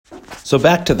So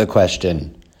back to the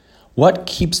question, what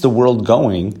keeps the world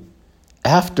going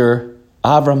after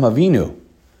Avram Avinu?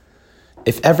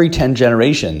 If every 10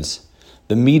 generations,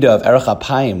 the midah of Erech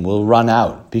HaPayim will run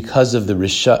out because of the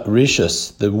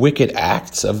rishus, the wicked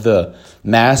acts of the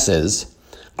masses,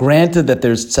 granted that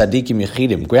there's tzaddikim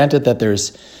yechidim, granted that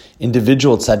there's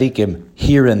individual tzaddikim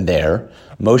here and there,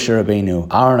 Moshe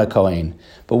Rabbeinu, Aaron HaKohen,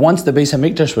 but once the Beis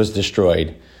HaMikdash was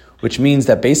destroyed, which means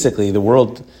that basically the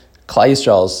world, Klal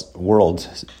Yisrael's world,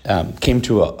 came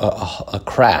to a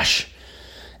crash,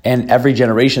 and every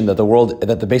generation that the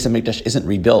Beis HaMikdash isn't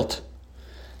rebuilt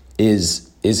is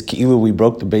ki'ilu we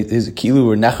broke the base, is ki'ilu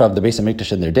we're nechrav the Beis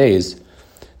HaMikdash in their days.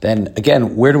 Then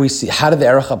again, where do we see, how did the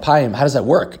Erech HaPayim, how does that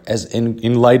work? As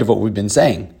in light of what we've been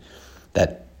saying,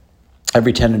 that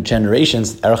every 10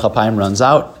 generations, Erech HaPayim runs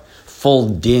out, full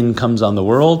din comes on the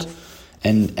world,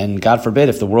 and God forbid,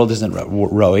 if the world isn't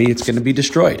roi, it's going to be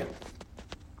destroyed.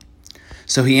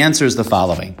 So he answers the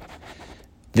following.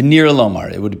 V'nir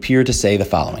Lomar, it would appear to say the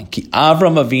following. Ki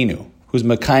Avram Avinu, who's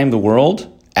Mekayim the world,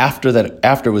 after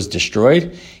it was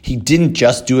destroyed, he didn't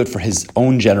just do it for his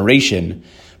own generation,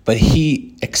 but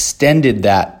he extended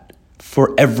that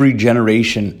for every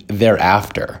generation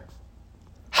thereafter.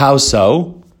 How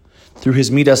so? Through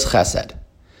his midas chesed.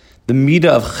 The midah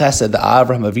of chesed that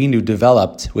Avraham Avinu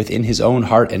developed within his own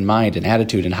heart and mind and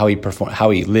attitude and how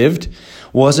he lived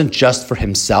wasn't just for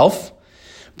himself,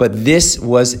 but this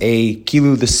was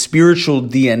the spiritual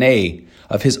DNA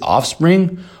of his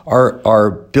offspring are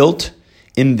built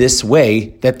in this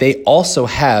way that they also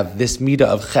have this midah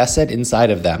of chesed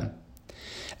inside of them.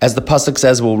 As the pasuk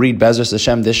says, we'll read Bezras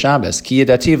Hashem this Shabbos. Ki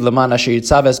yedativ leman asher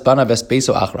yitzaves banav es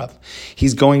beiso achrav.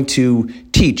 He's going to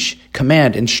teach,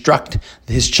 command, instruct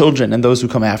his children and those who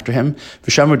come after him.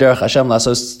 V'shamru derech Hashem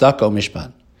lasos tzedakah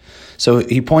mishpat. So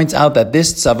he points out that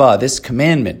this tzava, this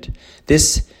commandment,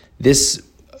 this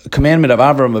commandment of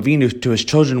Avram Avinu to his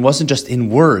children wasn't just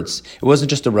in words. It wasn't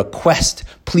just a request.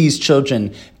 Please,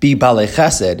 children, be balei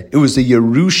chesed. It was a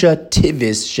Yerusha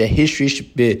Tivis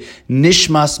shehishrish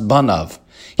nishmas banav.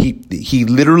 He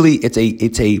literally,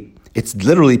 it's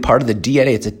literally part of the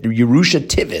DNA. It's a Yerusha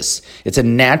Tivis. It's a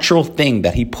natural thing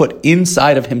that he put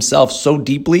inside of himself so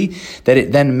deeply that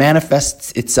it then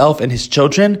manifests itself in his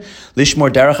children.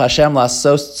 Lishmor derech Hashem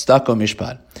lasos tzedakah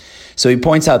mishpat. So he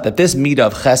points out that this midah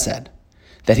of chesed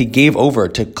that he gave over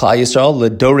to Klal Yisrael,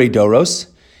 ledorei doros,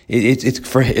 it's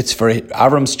for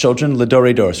Avram's children,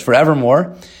 ledorei doros,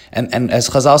 forevermore. And as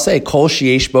Chazal say, kol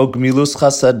sheyesh bo gmilus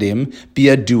chasadim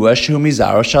biyadua shehu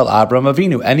mizaro shel Avram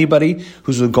Avinu. Anybody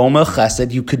who's a gomel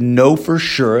chesed, you could know for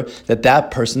sure that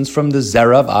person's from the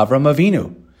zera of Avram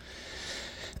Avinu.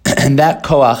 And that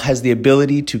koach has the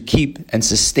ability to keep and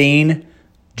sustain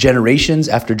generations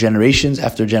after generations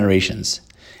after generations.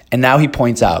 And now he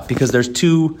points out, because there's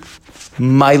two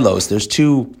milos, there's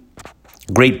two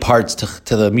great parts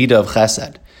to the midah of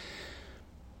chesed.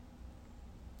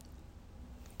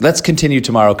 Let's continue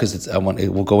tomorrow because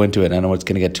we'll go into it. I know it's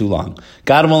going to get too long.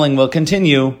 God willing, we'll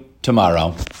continue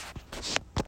tomorrow.